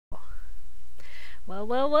Well,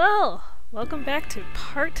 well, well! Welcome back to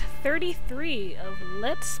part 33 of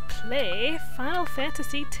Let's Play Final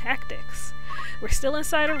Fantasy Tactics. We're still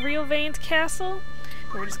inside of Riovanes castle.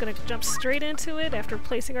 We're just gonna jump straight into it after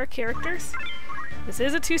placing our characters. This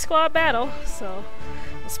is a two-squad battle, so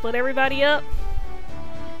we'll split everybody up.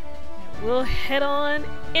 And we'll head on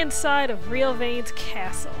inside of Riovanes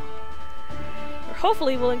castle. Or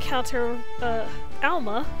hopefully we'll encounter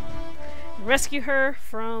Alma, rescue her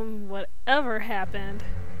from whatever happened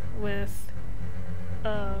with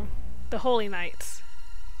the Holy Knights.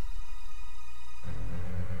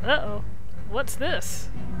 Uh-oh. What's this?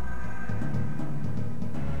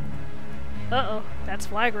 Uh-oh. That's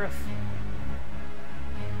Wygrif.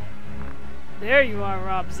 There you are,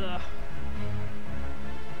 Ramza.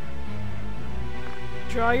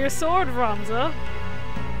 Draw your sword, Ramza.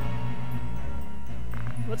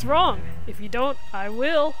 What's wrong? If you don't, I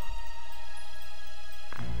will.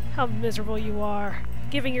 How miserable you are,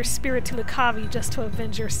 giving your spirit to Lucavi just to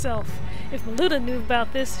avenge yourself. If Maluda knew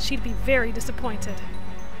about this, she'd be very disappointed.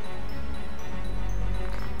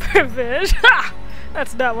 Revenge? Ha!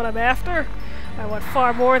 That's not what I'm after. I want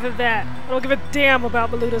far more than that. I don't give a damn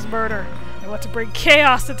about Maluda's murder. I want to bring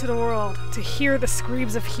chaos into the world, to hear the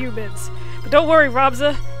screams of humans. But don't worry,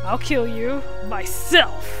 Ramza, I'll kill you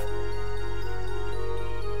myself.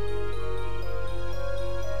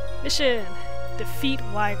 Mission. Defeat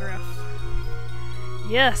Wygrif.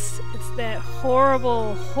 Yes, it's that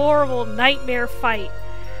horrible, horrible nightmare fight.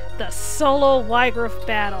 The solo Wygrif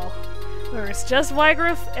battle. Where it's just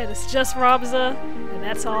Wygrif and it's just Ramza, and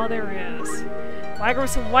that's all there is.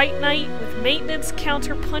 Wygrif's a white knight with maintenance,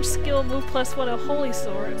 counter, punch skill, move +1, a holy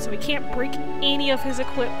sword, so he can't break any of his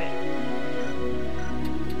equipment.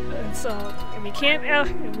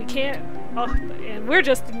 And we're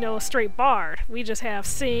just, a straight bard. We just have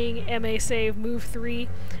Sing, MA save, move 3,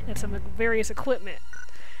 and some various equipment.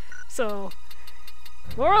 So,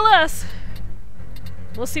 more or less,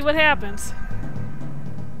 we'll see what happens.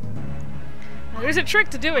 Now, there's a trick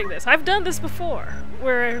to doing this. I've done this before,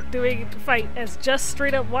 where doing the fight as just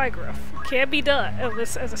straight up Wygrif can be done.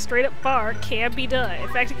 This as a straight up bard can be done. In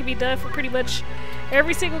fact, it can be done for pretty much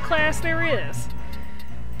every single class there is.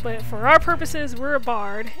 But for our purposes, we're a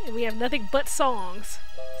bard, and we have nothing but songs.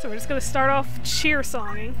 So we're just going to start off cheer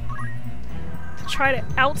songing to try to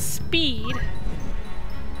outspeed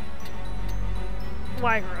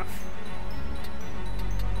Wygrif.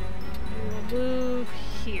 We'll move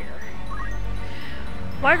here.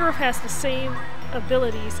 Wygrif has the same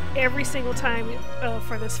abilities every single time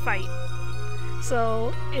for this fight.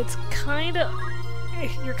 So it's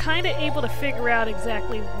you're kind of able to figure out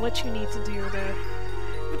exactly what you need to do to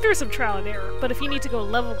through some trial and error, but if you need to go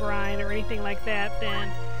level grind or anything like that, then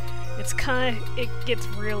it gets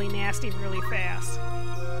really nasty really fast.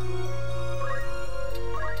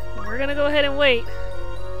 But we're gonna go ahead and wait.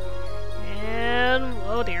 And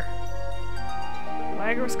oh dear.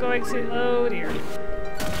 Wygrif's going to oh dear.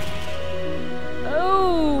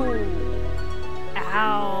 Oh!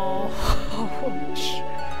 Ow! Ouch.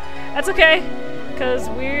 That's okay, because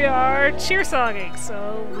we are cheer songing,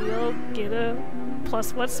 so we'll get a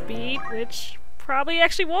 +1 speed, which probably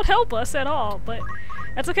actually won't help us at all, but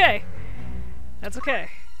that's okay. That's okay.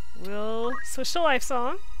 We'll switch to life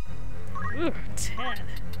song. Ooh, 10.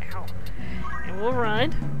 Ow. And we'll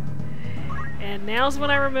run. And now's when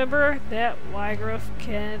I remember that Wygrif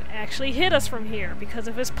can actually hit us from here because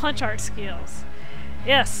of his punch art skills.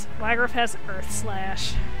 Yes, Wygrif has Earth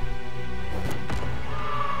Slash.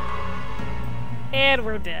 And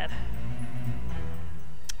we're dead.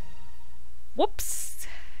 Whoops.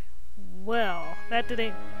 Well, that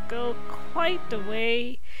didn't go quite the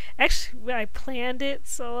way actually I planned it,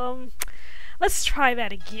 so let's try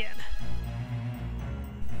that again.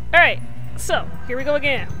 Alright, so here we go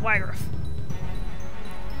again, Wygrif.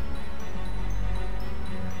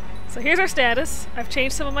 So here's our status. I've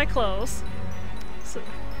changed some of my clothes. So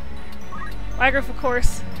Wygrif, of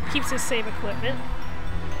course, keeps his same equipment.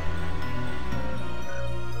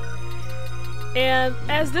 And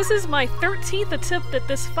as this is my 13th attempt at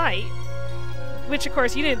this fight, which of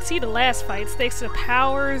course you didn't see the last fights thanks to the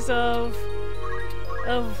powers of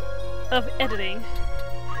editing.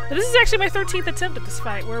 But this is actually my 13th attempt at this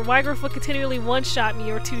fight, where Wygrif will continually one-shot me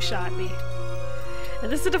or two-shot me.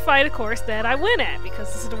 And this is the fight, of course, that I win at,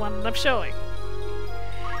 because this is the one that I'm showing.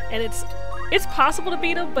 And it's possible to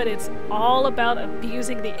beat him, but it's all about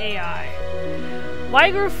abusing the AI.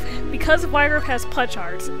 Wygrif, because Wygrif has punch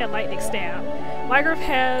arts and lightning stab, Wygrif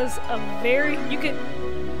has a very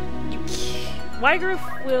Wygrif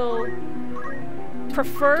will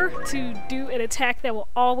prefer to do an attack that will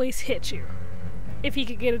always hit you if he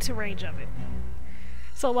could get into range of it.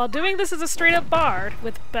 So while doing this as a straight up bard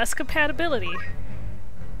with best compatibility,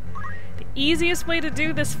 the easiest way to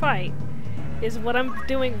do this fight is what I'm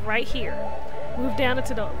doing right here. Move down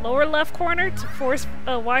into the lower left corner to force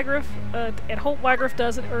Wygriff, and hope Wygriff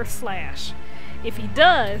does an Earth Slash. If he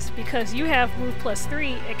does, because you have move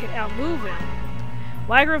 +3 and can outmove him,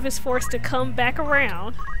 Wygriff is forced to come back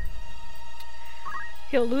around.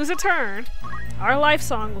 He'll lose a turn. Our life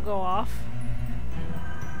song will go off.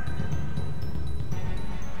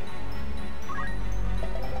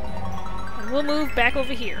 And we'll move back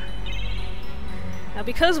over here. Now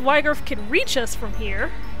because Wygriff can reach us from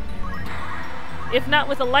here, if not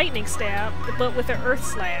with a lightning stab, but with an Earth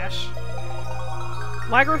Slash,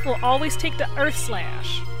 Wygriff will always take the Earth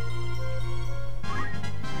Slash.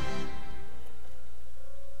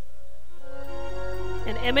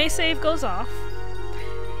 An MA save goes off.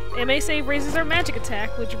 MA save raises our magic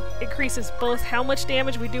attack, which increases both how much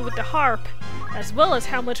damage we do with the harp, as well as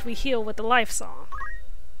how much we heal with the life song.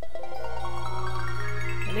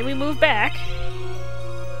 And then we move back.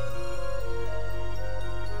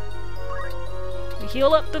 We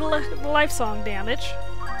heal up the life song damage.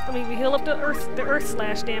 I mean, we heal up the Earth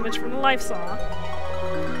Slash damage from the life song.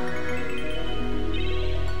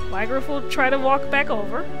 Wygriff will try to walk back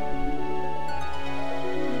over.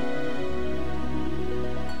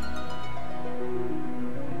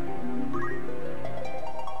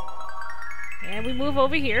 And we move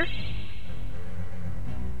over here.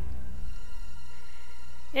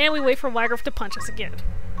 And we wait for Wygriff to punch us again.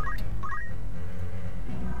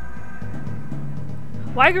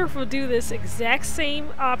 Wygriff will do this exact same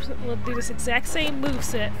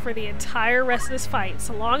moveset for the entire rest of this fight,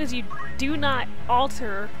 so long as you do not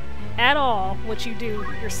alter at all what you do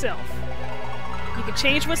yourself. You can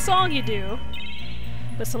change what song you do,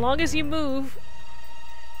 but so long as you move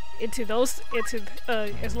as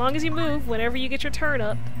long as you move whenever you get your turn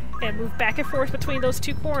up and move back and forth between those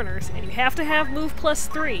two corners, and you have to have move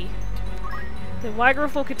 +3, then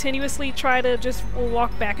Wygriff will continuously try to will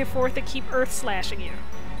walk back and forth and keep Earth Slashing you.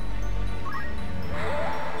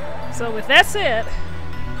 So with that said,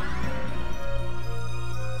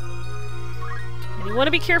 and you want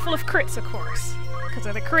to be careful of crits, of course, because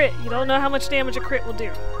at a crit, you don't know how much damage a crit will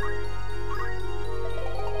do.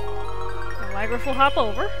 And Wygriff will hop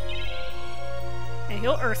over, and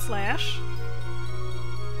he'll Earth Slash.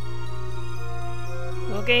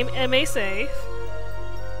 We'll gain MA save.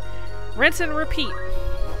 Rinse and repeat.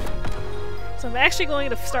 So I'm actually going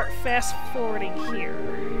to start fast forwarding here.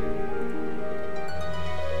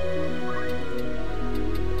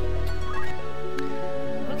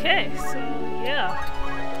 Okay, so yeah.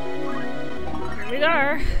 Here we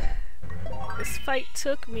are. This fight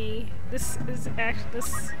took me, it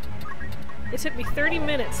took me 30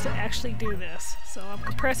 minutes to actually do this. So I'm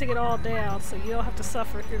compressing it all down so you don't have to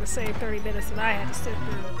suffer through the same 30 minutes that I had to sit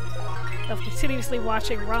through, of continuously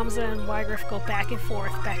watching Ramza and Wygriff go back and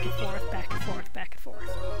forth, back and forth, back and forth, back and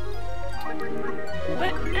forth.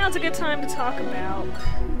 But now's a good time to talk about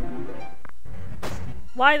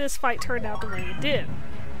why this fight turned out the way it did.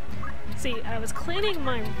 See, I was cleaning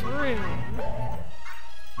my room,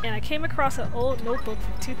 and I came across an old notebook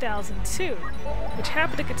from 2002, which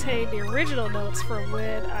happened to contain the original notes from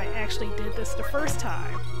when I actually did this the first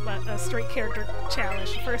time, but a straight character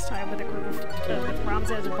challenge the first time with a group of, with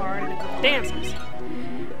Ramza as a bard and a group of dancers,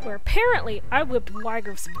 where apparently I whipped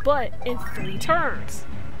Wygriff's butt in 3 turns.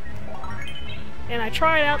 And I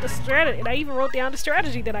tried out the strategy, and I even wrote down the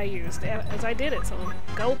strategy that I used as I did it, so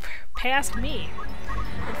go past me.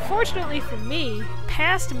 Unfortunately for me,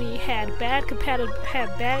 past me had bad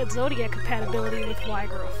Zodiac compatibility with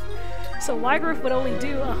Wygriff. So Wygriff would only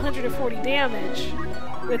do 140 damage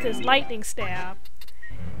with his lightning stab,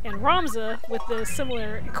 and Ramza, with the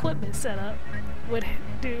similar equipment setup, would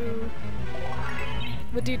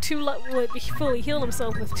fully heal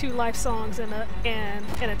himself with 2 life songs and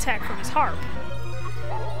an attack from his harp.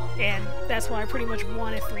 And that's why I pretty much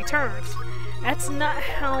won in 3 turns. That's not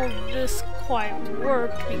how this quite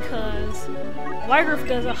worked, because Wygriff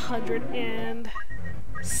does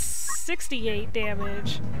 168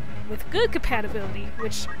 damage with good compatibility,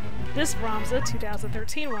 which this Ramza,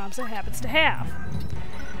 2013 Ramza, happens to have.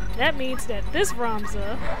 That means that this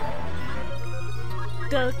Ramza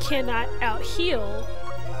cannot out-heal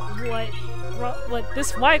what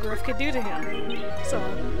this Wygriff could do to him. So,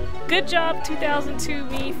 good job 2002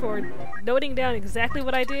 me for noting down exactly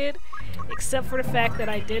what I did, except for the fact that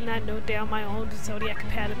I did not note down my own Zodiac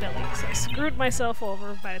compatibility, so I screwed myself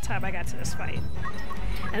over by the time I got to this fight.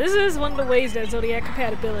 And this is one of the ways that Zodiac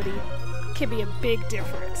compatibility can be a big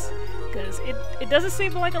difference. Because it doesn't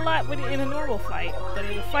seem like a lot in a normal fight, but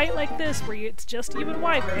in a fight like this where it's just you and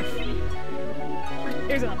Wygrif,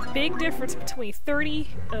 there's a big difference between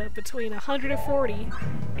 140 and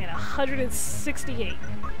 168.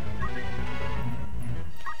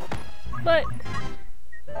 But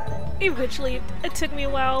eventually, it took me a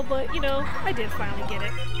while, but you know, I did finally get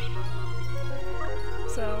it.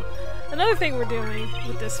 So, another thing we're doing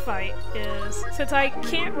with this fight is, since I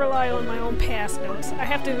can't rely on my own pass notes, I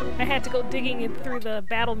had to go digging through the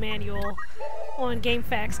battle manual on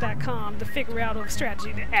GameFAQs.com to figure out a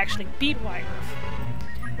strategy to actually beat Wygrif.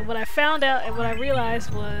 And what I found out and what I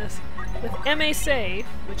realized was, with MA save,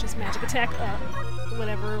 which is magic attack up,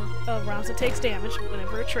 whenever Ramza takes damage,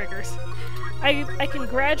 whenever it triggers, I can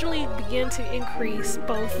gradually begin to increase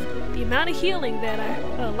both the amount of healing that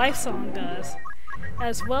a Life Song does,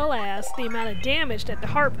 as well as the amount of damage that the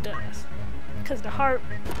harp does. Because the harp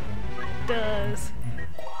does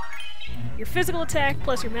your physical attack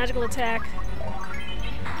plus your magical attack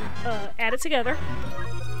added together.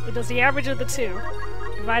 It does the average of the two,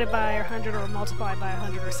 divided by 100 or multiplied by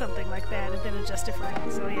 100 or something like that, and then adjust it for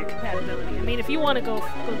Zodiac compatibility. I mean, if you want to go to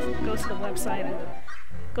the website and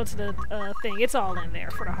go to the thing, it's all in there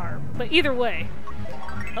for the harp. But either way,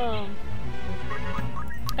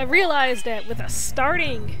 I realized that with a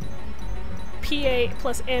starting PA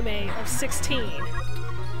plus MA of 16,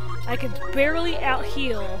 I could barely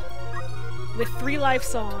out-heal with 3 Life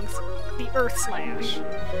Songs the Earth Slash,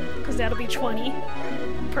 because that'll be 20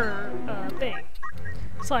 per thing.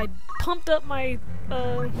 So I pumped up my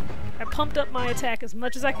attack as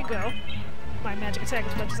much as I could go, my magic attack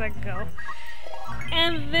as much as I could go,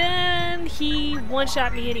 and then he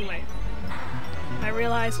one-shot me anyway. I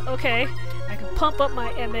realized, okay, I can pump up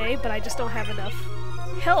my MA, but I just don't have enough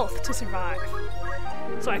health to survive.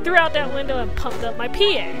 So I threw out that window and pumped up my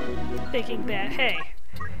PA, thinking that, hey,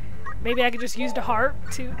 maybe I could just use the harp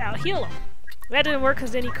to out-heal him. That didn't work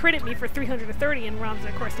because then he critted me for 330, and Ramza,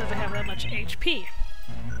 of course, doesn't have that much HP.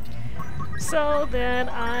 So then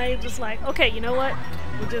I just like, okay, you know what?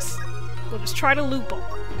 We'll just try to loop him.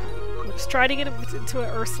 We'll just try to get him into an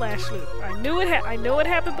Earth Slash loop. I know it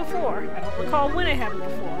happened before. I don't recall when it happened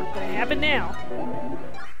before, but it happened now,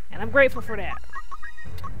 and I'm grateful for that.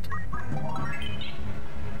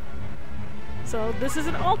 So this is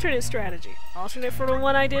an alternate strategy, alternate for the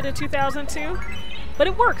one I did in 2002, but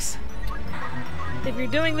it works. If you're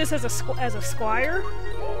doing this as a squire,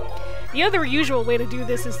 the other usual way to do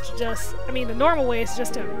this is to just, I mean, the normal way is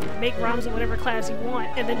just to make Ramza whatever class you want,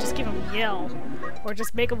 and then just give him Yell, or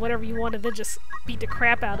just make him whatever you want, and then just beat the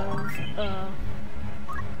crap out of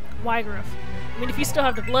Wygrif. I mean, if you still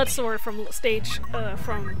have the blood sword from stage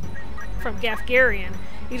from Gafgarian,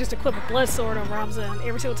 you just equip a blood sword on Ramza, and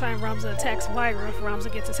every single time Ramza attacks Wygrif,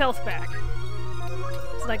 Ramza gets his health back.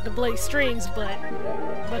 It's like the bloody strings, but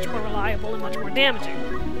much more reliable and much more damaging.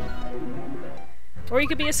 Or you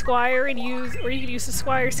could be a squire and you could use the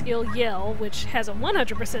squire skill Yell, which has a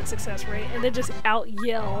 100% success rate, and then just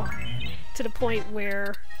out-yell to the point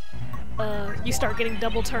where you start getting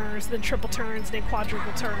double turns, then triple turns, then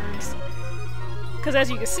quadruple turns. Because as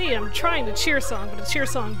you can see, I'm trying the cheer song, but the cheer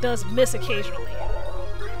song does miss occasionally.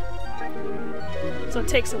 So it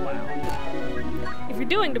takes a while. If you're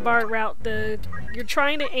doing the bard route, you're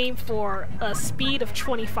trying to aim for a speed of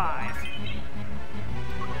 25.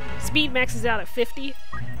 Speed maxes out at 50,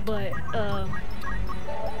 but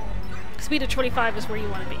speed of 25 is where you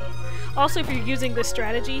want to be. Also, if you're using this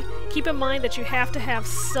strategy, keep in mind that you have to have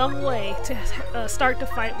some way to start the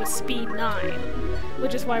fight with speed 9,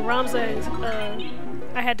 which is why Ramza is,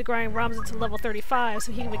 I had to grind Ramza to level 35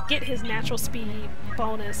 so he would get his natural speed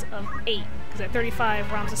bonus of 8, because at 35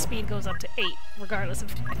 Ramza's speed goes up to 8, regardless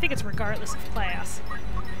of, I think it's regardless of class.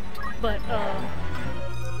 But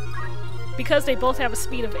because they both have a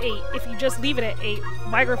speed of 8, if you just leave it at 8,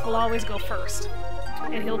 Wygrif will always go first.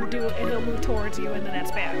 And he'll move towards you, and then that's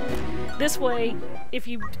bad. This way, if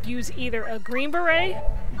you use either a green beret,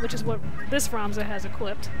 which is what this Ramza has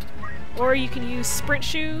equipped, or you can use sprint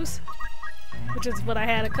shoes, which is what I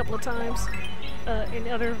had a couple of times in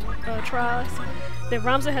other trials, then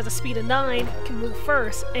Ramza has a speed of 9, can move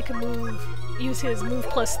first, and can use his move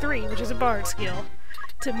plus 3, which is a bard skill,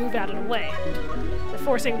 to move out of the way,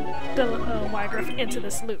 forcing the Wygrif into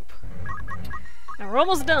this loop. Now we're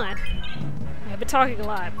almost done. I've been talking a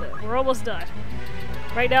lot, but we're almost done.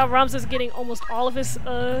 Right now, Ramza's getting almost all of his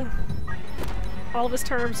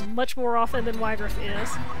terms much more often than Wygrif is.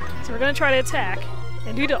 So we're gonna try to attack,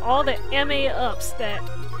 and due to all the MA ups that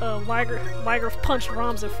Wygrif punched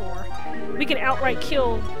Ramza for, we can outright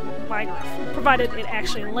kill Wygrif, provided it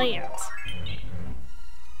actually lands.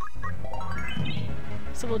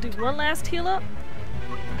 So we'll do one last heal up.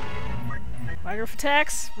 Wygrove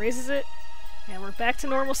attacks, raises it, and we're back to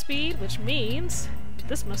normal speed, which means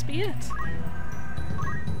this must be it.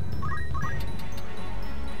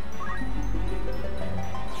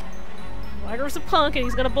 Wygrove's a punk and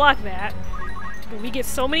he's gonna block that. But we get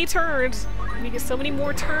so many turns, we get so many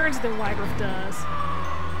more turns than Wygrove does,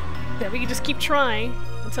 that we can just keep trying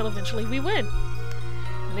until eventually we win.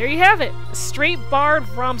 And there you have it, a straight barred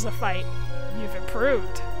Ramza fight. You've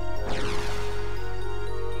improved.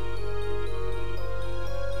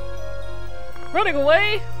 Running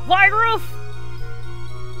away, Wygrove!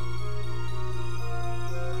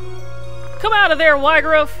 Come out of there,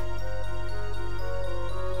 Wygrove!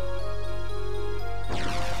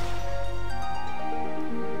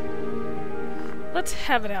 Let's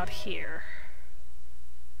have it out here.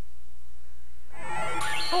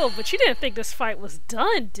 Oh, but you didn't think this fight was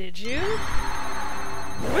done, did you?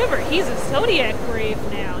 Remember, he's a Zodiac Brave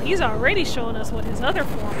now. He's already showing us what his other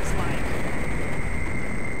form is like.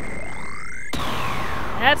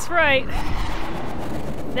 That's right.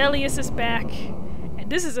 Velius is back.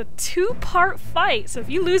 And this is a two-part fight, so if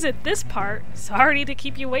you lose at this part, sorry to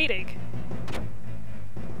keep you waiting.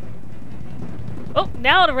 Oh,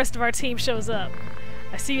 now the rest of our team shows up.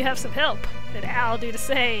 I see you have some help. Then I'll do the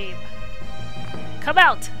same. Come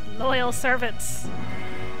out, loyal servants.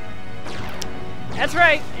 That's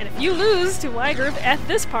right, and if you lose to Wygrove at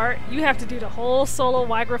this part, you have to do the whole solo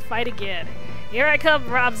Wygrove fight again. Here I come,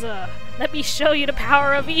 Ramza. Let me show you the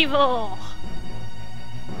power of evil.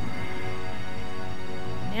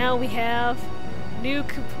 Now we have new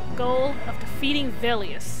goal of defeating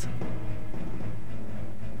Velius.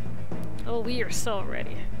 Oh, we are so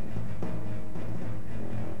ready.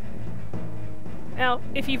 Now,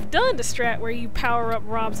 if you've done the strat where you power up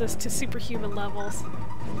Ramzas to superhuman levels,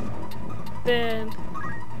 then,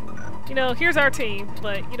 you know, here's our team,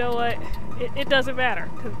 but you know what? It doesn't matter,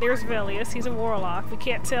 because there's Velius, he's a warlock, we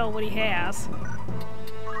can't tell what he has.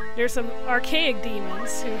 There's some archaic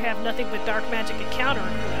demons who have nothing but dark magic and counter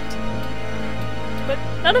equipped. But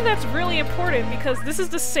none of that's really important because this is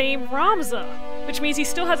the same Ramza, which means he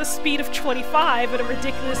still has a speed of 25 and a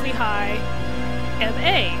ridiculously high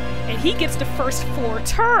MA, and he gets the first 4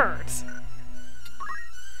 turns.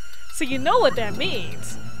 So you know what that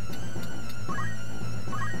means.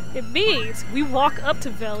 It means we walk up to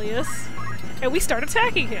Velius and we start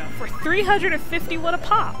attacking him for 351 a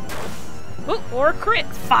pop. Ooh, or a crit,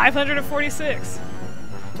 546.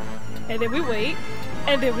 And then we wait,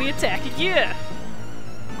 and then we attack again.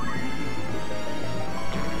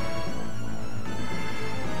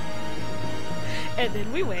 And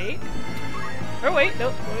then we wait. Or wait,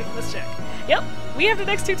 nope, wait, let's check. Yep, we have the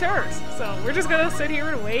next 2 turns. So we're just gonna sit here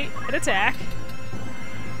and wait and attack.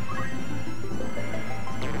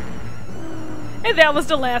 And that was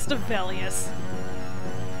the last of Velius.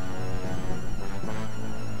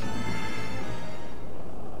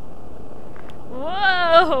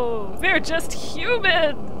 Whoa! They're just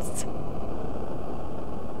humans!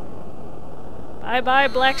 Bye-bye,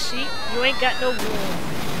 black sheep. You ain't got no wool.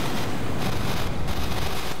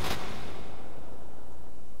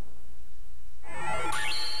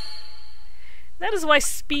 That is why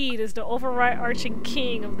speed is the overarching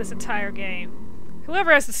king of this entire game.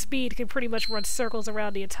 Whoever has the speed can pretty much run circles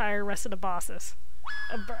around the entire rest of the bosses.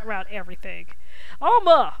 Around everything.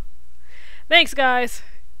 Alma! Thanks, guys.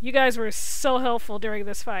 You guys were so helpful during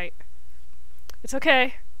this fight. It's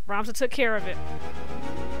okay. Ramza took care of it.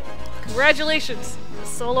 Congratulations! The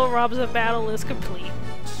solo Ramza battle is complete.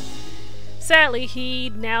 Sadly, he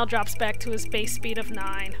now drops back to his base speed of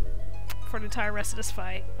 9 for the entire rest of this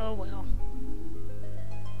fight. Oh well.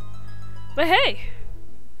 But hey!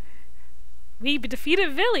 We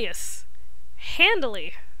defeated Velius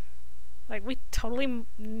handily. Like we totally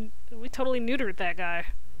neutered that guy.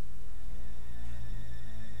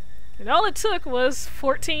 And all it took was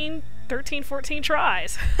 13, 14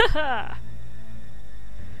 tries. Oh,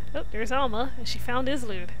 there's Alma, and she found his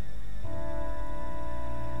loot.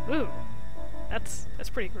 Ooh, that's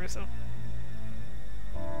pretty gruesome.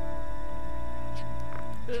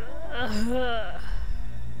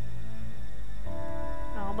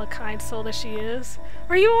 Alma, kind soul that she is.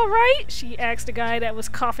 Are you alright? She asked the guy that was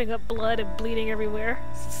coughing up blood and bleeding everywhere.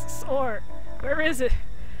 Sword, where is it?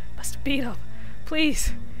 Must beat him.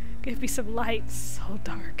 Please, give me some light. So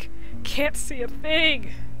dark. Can't see a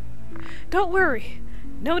thing. Don't worry.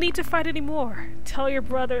 No need to fight anymore. Tell your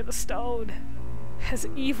brother the stone has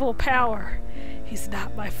evil power. He's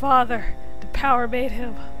not my father. The power made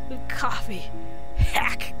him. Coffee.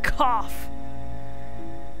 Hack. Cough.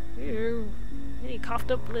 Ew. And he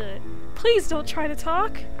coughed up blood. Please don't try to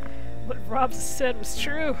talk. What Ramza said was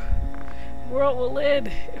true. The world will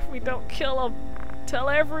end if we don't kill him. Tell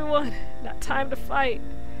everyone. Not time to fight.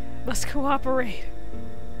 Must cooperate.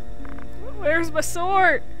 Where's my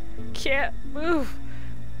sword? Can't move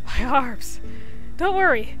my arms. Don't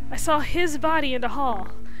worry. I saw his body in the hall.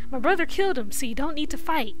 My brother killed him, so you don't need to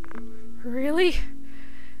fight. Really?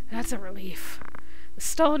 That's a relief. The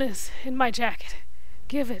stone is in my jacket.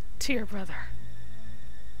 Give it to your brother.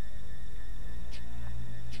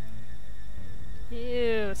 Ew,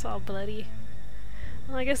 it's all bloody.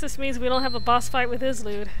 Well, I guess this means we don't have a boss fight with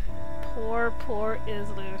Islude. Poor, poor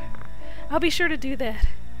Islude. I'll be sure to do that.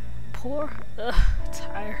 Poor,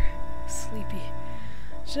 tired, sleepy.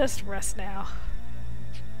 Just rest now.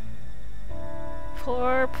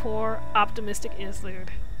 Poor, poor, optimistic Islude.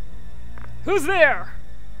 Who's there?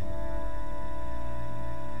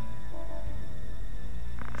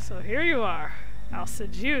 So here you are. I'll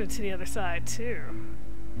send you to the other side, too.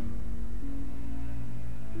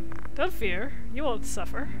 Don't fear. You won't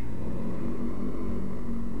suffer.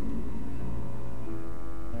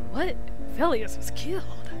 What? Velius was killed.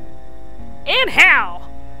 And how?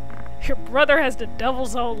 Your brother has the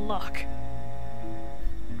devil's own luck.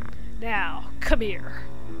 Now, come here.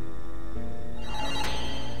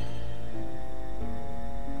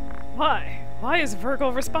 Why? Why is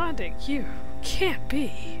Virgil responding? You can't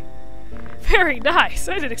be. Very nice.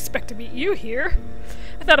 I didn't expect to meet you here.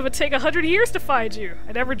 I thought it would take 100 years to find you.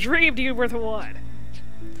 I never dreamed you were the one.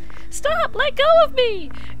 Stop! Let go of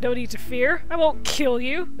me! No need to fear. I won't kill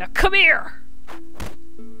you. Now come here!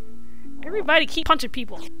 Everybody keep punching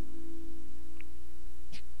people.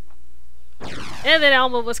 And then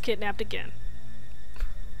Alma was kidnapped again.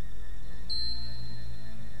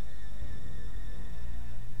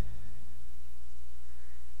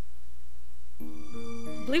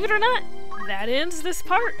 Believe it or not, that ends this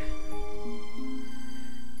part.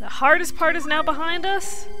 The hardest part is now behind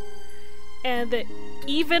us, and the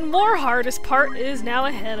even more hardest part is now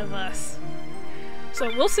ahead of us. So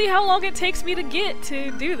we'll see how long it takes me to get to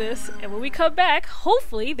do this, and when we come back,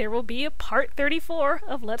 hopefully there will be a part 34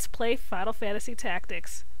 of Let's Play Final Fantasy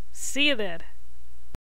Tactics. See you then.